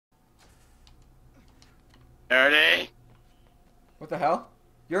Nerdy. What the hell?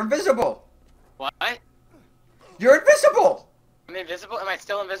 You're invisible! What? You're invisible! I'm invisible? Am I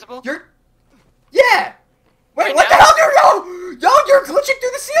still invisible? You're... Yeah! Wait, Wait, what the now? hell? Yo, you're glitching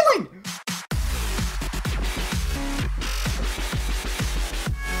through the ceiling!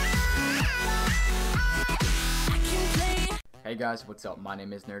 Hey guys, what's up? My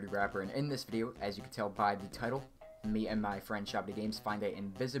name is Nerdy Rapper, and in this video, as you can tell by the title, me and my friend Shabby Games find an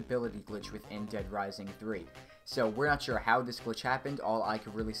invisibility glitch within Dead Rising 3. So we're not sure how this glitch happened. All I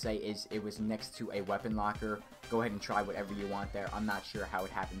could really say is it was next to a weapon locker. Go ahead and try whatever you want there. I'm not sure how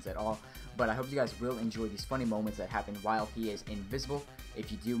it happens at all, but I hope you guys will enjoy these funny moments that happen while he is invisible.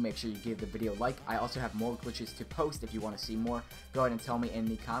 If you do, make sure you give the video a like. I also have more glitches to post if you want to see more. Go ahead and tell me in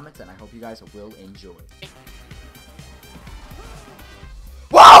the comments, and I hope you guys will enjoy.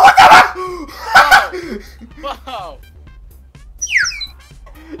 Whoa! What the heck? Whoa!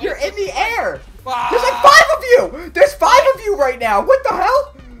 You're in the air! Wow. There's like 5 of you! There's 5 of you right now! What the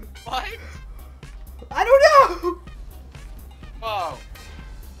hell? What? I don't know! Whoa.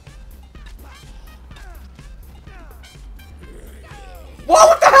 Whoa,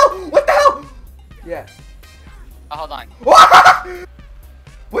 what the hell? What the hell? Yeah. Oh, hold on. What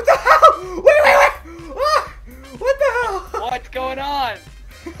the hell? Wait! Ah! What the hell? What's going on?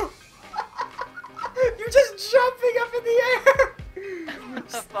 You're just jumping up in the air! What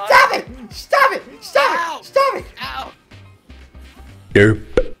the fuck? Stop it! Stop it! Stop Ow! it! Stop it! Ow!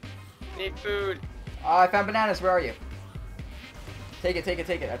 Derp. Need food. I found bananas. Where are you? Take it, take it,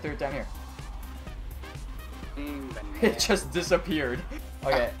 take it. I threw it down here. It just disappeared.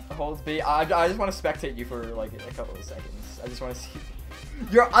 Okay, hold B. I just want to spectate you for like a couple of seconds. I just want to see.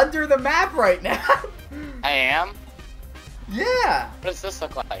 You're under the map right now. I am? Yeah. What does this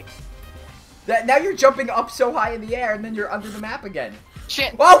look like? That now you're jumping up so high in the air, and then you're under the map again.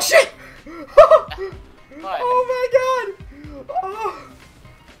 Shit! Oh shit! What? Oh my god! Oh.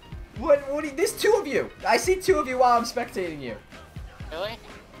 What? There's 2 of you. I see 2 of you while I'm spectating you. Really?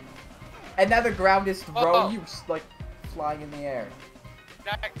 And now the ground is throwing Oh. you like flying in the air.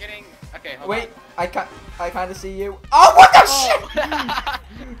 Not getting. Okay, hold Wait, on. I kind of see you. Oh, what the shit!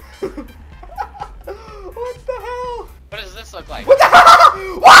 What the hell? What does this look like? What the hell?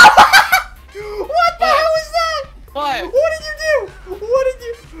 What the hell is that? What? What did you do? What did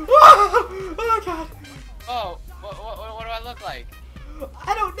you? Oh god. Oh, what do I look like?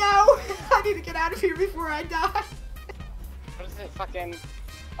 I don't know. I need to get out of here before I die. What is it? Fucking.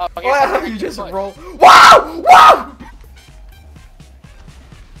 Oh, okay, Wow, you just roll. Wow! Wow!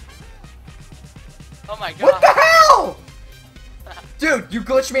 Oh my god. What the hell? Dude, you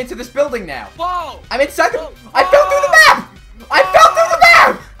glitched me into this building now. Whoa! I'm inside the. Whoa. I fell through the map. I fell through the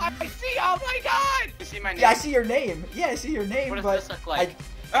map. I see. Oh my god! You see my name? Yeah, I see your name. Yeah, I see your name. What does but this look like?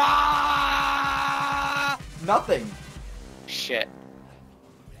 I, Ah! nothing. Shit.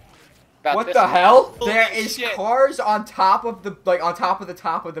 About What this the one. hell? Holy There is shit. cars on top of the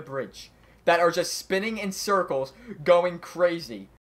top of the bridge that are just spinning in circles, going crazy.